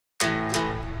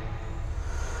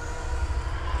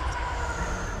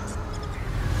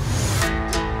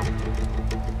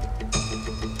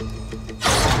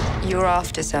You're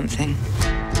after something.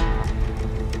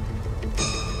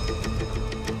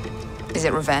 Is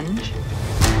it revenge?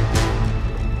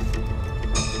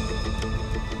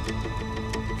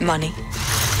 Money?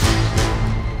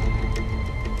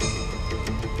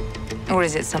 Or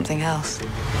is it something else?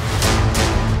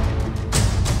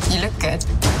 You look good.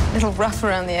 A little rough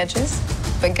around the edges,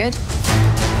 but good.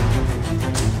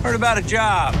 Heard about a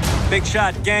job. Big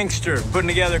shot gangster putting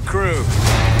together crew.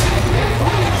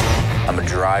 I'm a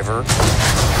driver,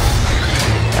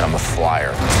 and I'm a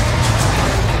flyer.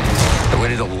 I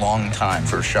waited a long time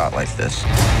for a shot like this.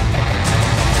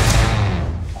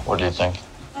 What do you think?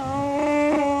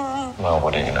 Well,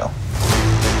 what do you know?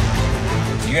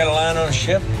 You got a line on a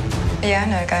ship? Yeah, I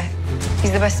know a guy.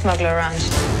 He's the best smuggler around.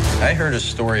 I heard a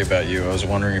story about you. I was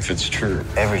wondering if it's true.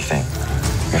 Everything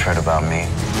you've heard about me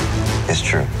is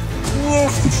true.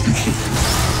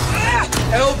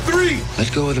 L3!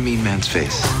 Let go of the mean man's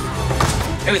face.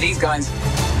 Who are these guys?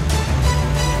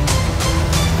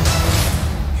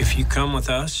 If you come with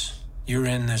us, you're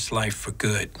in this life for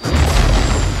good.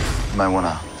 You might want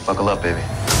to buckle up, baby.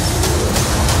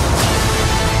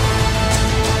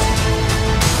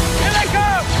 Here they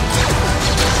come!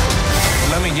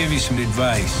 Let me give you some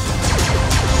advice.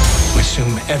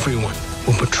 Assume everyone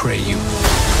will betray you,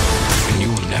 and you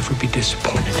will never be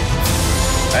disappointed.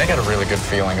 I got a really good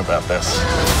feeling about this.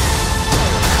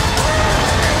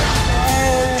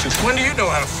 Since when do you know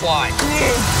how to fly?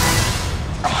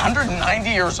 190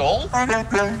 years old?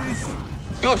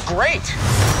 You look great.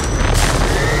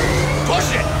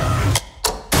 Push it!